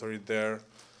alter it there,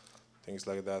 things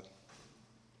like that.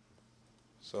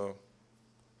 So,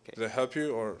 okay. Did I help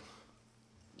you, or?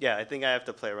 Yeah, I think I have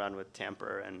to play around with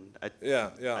tamper and.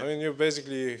 Yeah. I mean, you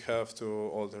basically have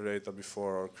to alter data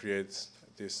before or create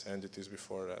these entities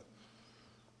before that.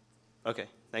 Okay,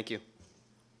 thank you.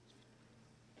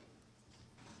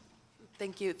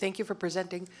 Thank you for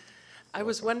presenting. I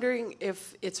was wondering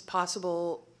if it's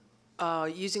possible,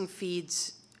 using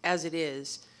feeds as it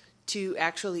is, to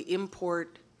actually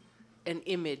import an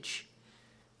image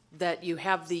that you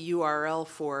have the URL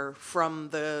for from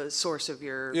the source of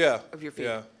your feed.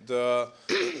 Yeah, the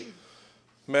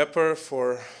mapper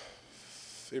for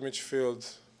image field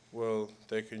will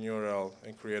take a URL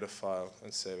and create a file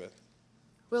and save it.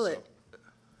 Will it?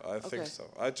 I think so.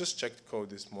 I just checked code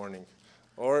this morning.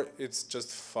 Or it's just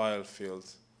file field.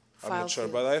 I'm not sure,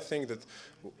 but I think that,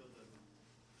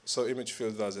 so image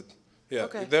field does it. Yeah,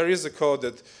 okay. There is a code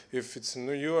that if it's a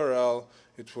new URL,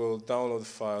 it will download the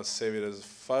file, save it as a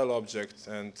file object,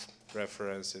 and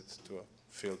reference it to a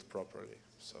field properly.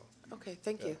 So. Okay,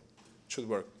 thank you. It should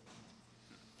work.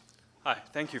 Hi,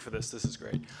 thank you for this. This is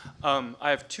great.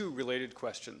 I have two related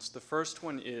questions. The first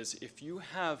one is, if you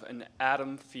have an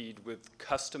Atom feed with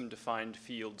custom-defined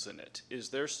fields in it, is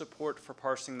there support for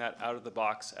parsing that out of the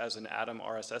box as an Atom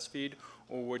RSS feed,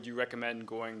 or would you recommend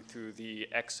going through the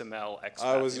XML XPath?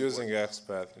 I was using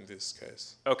XPath in this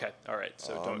case. Okay, all right.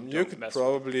 So don't you could mess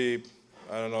probably,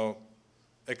 I don't know,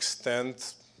 extend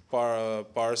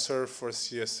parser for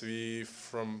CSV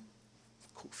from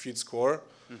feeds core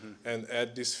and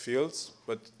add these fields,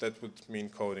 but that would mean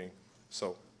coding.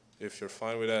 So if you're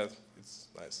fine with that, it's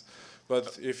nice.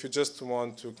 But if you just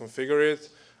want to configure it,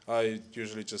 I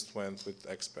usually just went with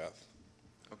XPath.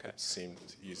 Okay. It seemed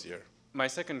easier. My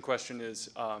second question is,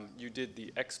 you did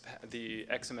the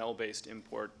XML-based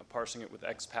import, parsing it with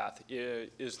XPath.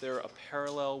 Is there a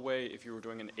parallel way, if you were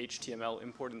doing an HTML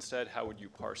import instead, how would you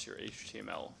parse your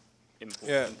HTML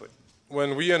input?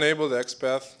 When we enabled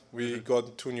XPath, we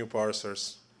got 2 new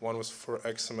parsers. One was for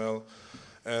XML,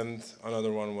 and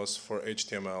another one was for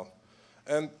HTML.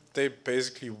 And they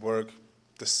basically work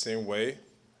the same way.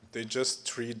 They just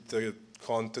treat the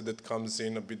content that comes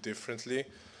in a bit differently.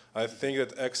 I think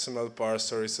that XML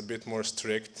parser is a bit more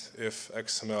strict if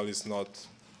XML is not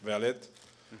valid,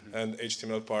 and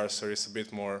HTML parser is a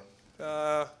bit more,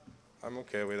 I'm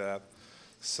okay with that.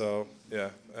 So yeah,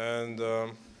 and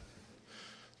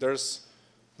there's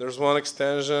one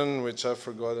extension which I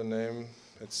forgot the name.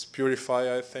 It's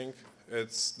Purify, I think.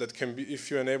 That can be, if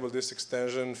you enable this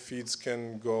extension, feeds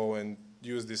can go and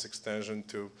use this extension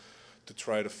to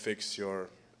try to fix your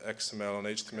XML and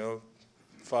HTML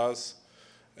files.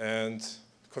 And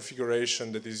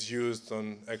configuration that is used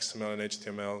on XML and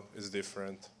HTML is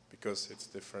different because it's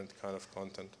different kind of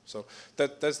content. So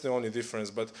that's the only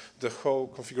difference. But the whole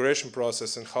configuration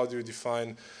process and how do you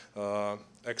define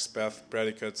XPath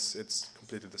predicates, it's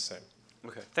completely the same.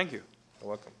 Okay, thank you. You're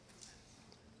welcome.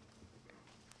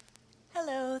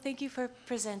 Hello, thank you for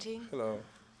presenting. Hello.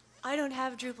 I don't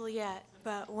have Drupal yet,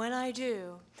 but when I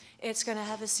do, it's going to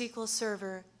have a SQL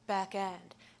Server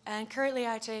backend. And currently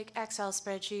I take Excel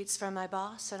spreadsheets from my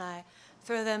boss and I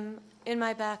throw them in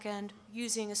my backend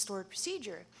using a stored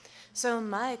procedure. So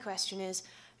my question is,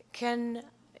 can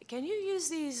you use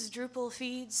these Drupal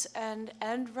feeds and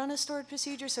run a stored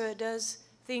procedure so it does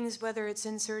things whether it's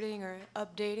inserting or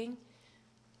updating?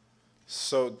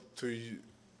 So to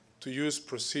use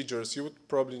procedures, you would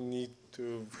probably need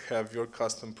to have your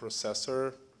custom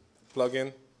processor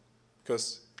plugin,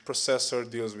 because processor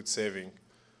deals with saving.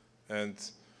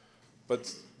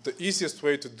 But the easiest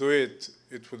way to do it,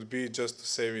 it would be just to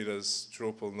save it as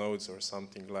Drupal nodes or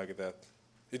something like that.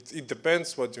 It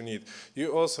depends what you need.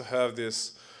 You also have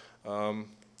this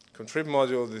contrib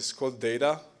module that is called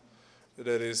data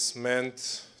that is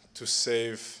meant to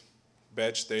save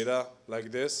batch data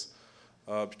like this,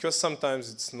 because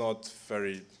sometimes it's not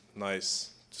very nice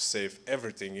to save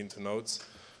everything into nodes.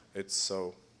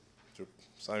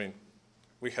 I mean,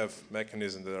 we have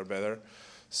mechanisms that are better.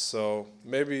 So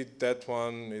maybe that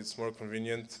one is more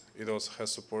convenient. It also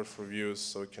has support for views,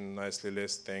 so it can nicely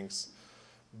list things.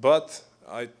 But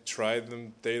I tried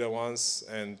the data once,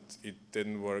 and it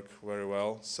didn't work very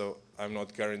well. So I'm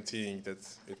not guaranteeing that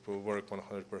it will work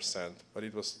 100%. But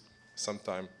it was some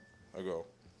time ago.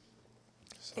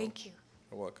 So, Thank you.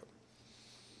 You're welcome.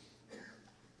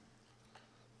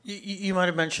 You might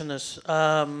have mentioned this.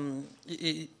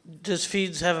 Does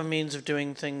Feeds have a means of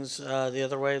doing things the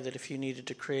other way, that if you needed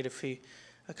to create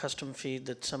a custom feed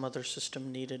that some other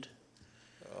system needed?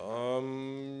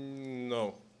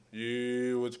 No.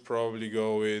 You would probably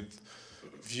go with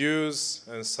views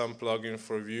and some plugin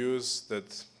for views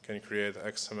that can create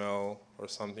XML or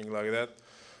something like that.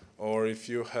 Or if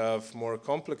you have more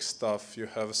complex stuff, you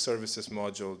have a services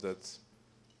module that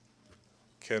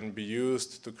can be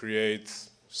used to create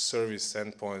service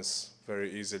endpoints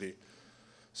very easily.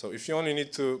 So if you only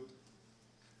need to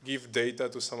give data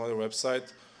to some other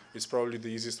website, it's probably the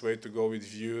easiest way to go with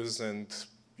views and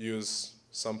use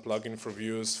some plugin for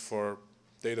views for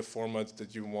data format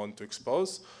that you want to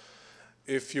expose.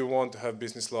 If you want to have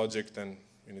business logic, then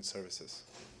you need services.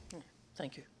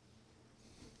 Thank you.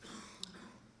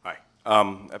 Hi.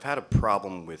 I've had a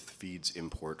problem with feeds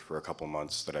import for a couple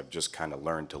months that I've just kind of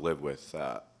learned to live with.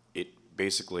 It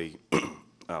basically,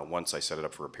 once I set it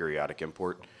up for a periodic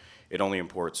import, it only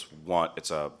imports one. It's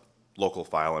a local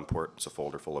file import. It's a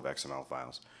folder full of XML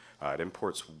files. It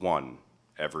imports one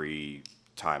every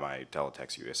time I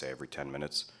teletext you. I say every 10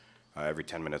 minutes. Every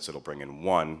 10 minutes it'll bring in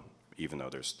one, even though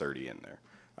there's 30 in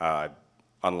there.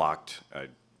 Unlocked,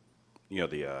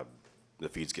 the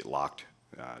feeds get locked.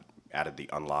 Added the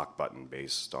unlock button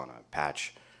based on a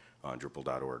patch on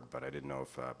Drupal.org, but I didn't know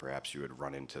if perhaps you would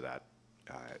run into that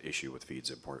issue with feeds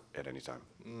import at any time.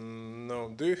 No.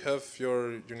 Do you have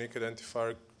your unique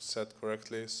identifier set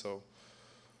correctly? So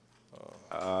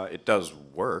it does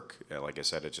work. Like I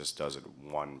said, it just does it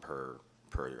one per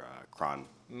cron.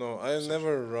 No, I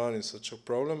never run into such a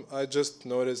problem. I just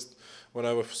noticed when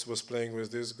I was playing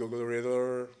with this Google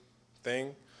Reader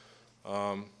thing,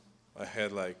 I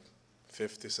had like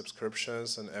 50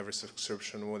 subscriptions, and every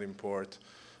subscription would import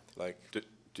like Do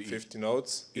 50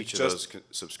 nodes. Each of those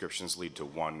subscriptions lead to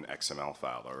one XML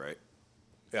file, though, right?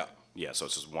 Yeah, Yeah, so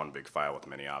it's just one big file with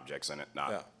many objects in it,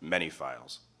 not Yeah. many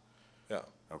files. yeah.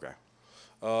 Okay.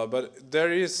 But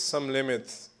there is some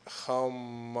limit how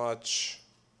much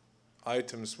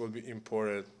items will be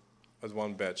imported at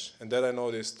one batch. And that I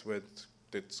noticed with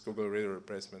this Google Reader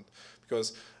replacement,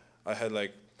 because I had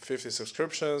like 50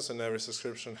 subscriptions, and every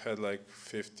subscription had like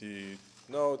 50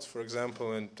 nodes, for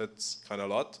example, and that's kind of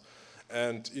a lot.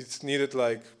 And it needed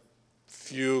like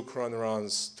few cron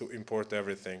runs to import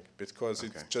everything, because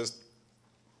it's just,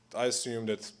 I assume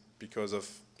that because of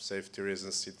safety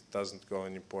reasons, it doesn't go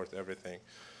and import everything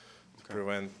to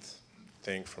prevent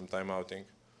thing from timeouting.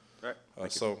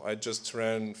 Right. So I just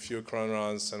ran few cron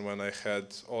runs, and when I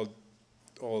had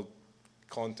all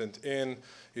content in,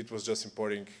 it was just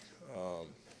importing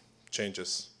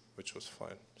changes, which was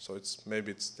fine. So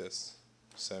maybe it's this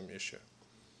same issue.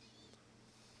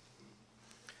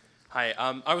 Hi,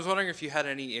 I was wondering if you had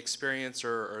any experience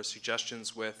or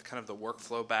suggestions with kind of the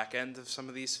workflow back end of some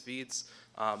of these feeds.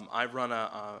 I run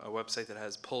a website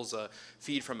that pulls a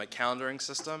feed from a calendaring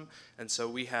system, and so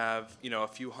we have a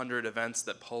few hundred events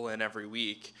that pull in every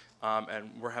week, and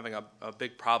we're having a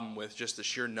big problem with just the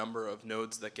sheer number of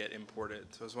nodes that get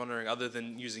imported. So I was wondering, other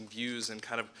than using views and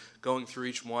kind of going through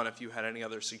each one, if you had any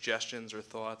other suggestions or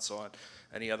thoughts on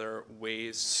any other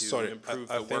ways to improve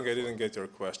the workflow. I think I didn't get your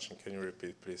question. Can you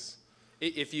repeat, please?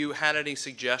 If you had any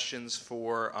suggestions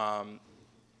for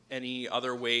any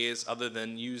other ways other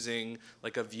than using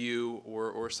like a view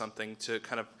or something to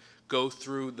kind of go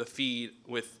through the feed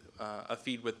with a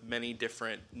feed with many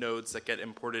different nodes that get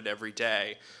imported every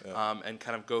day, and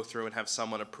kind of go through and have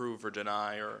someone approve or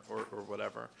deny or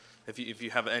whatever. If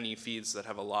you have any feeds that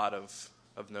have a lot of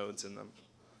nodes in them.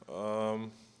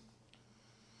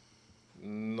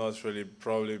 Not really.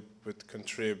 Probably with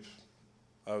contrib,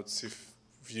 I would see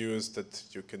views that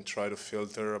you can try to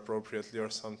filter appropriately or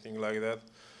something like that.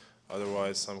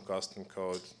 Otherwise, some custom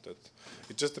code that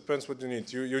it just depends what you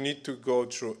need. You need to go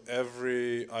through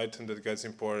every item that gets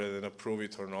imported and approve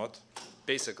it or not.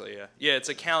 Basically, yeah. Yeah, it's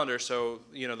a calendar, so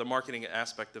the marketing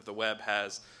aspect of the web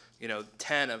has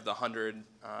 10 of the 100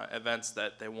 events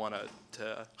that they want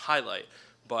to highlight,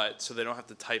 but so they don't have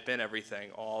to type in everything.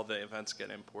 All the events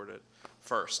get imported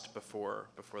first before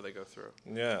they go through.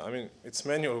 Yeah, I mean, it's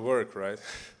manual work, right?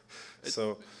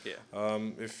 So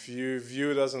if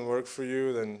view doesn't work for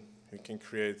you, then you can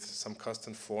create some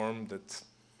custom form that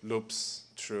loops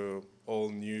through all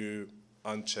new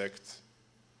unchecked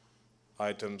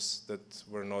items that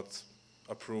were not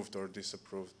approved or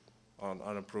disapproved,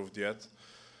 unapproved yet.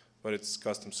 But it's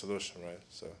custom solution, right?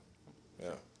 So,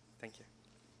 yeah. Thank you.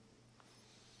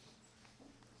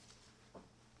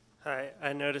 Hi,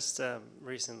 I noticed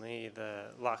recently the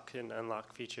lock and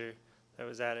unlock feature that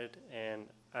was added, and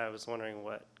I was wondering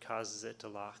what causes it to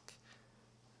lock.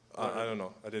 I don't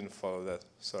know. I didn't follow that.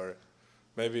 Sorry.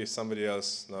 Maybe somebody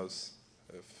else knows.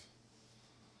 If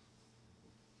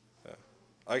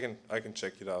I can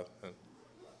check it out and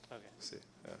see.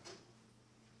 Yeah.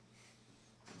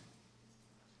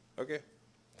 Okay.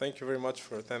 Thank you very much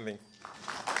for attending.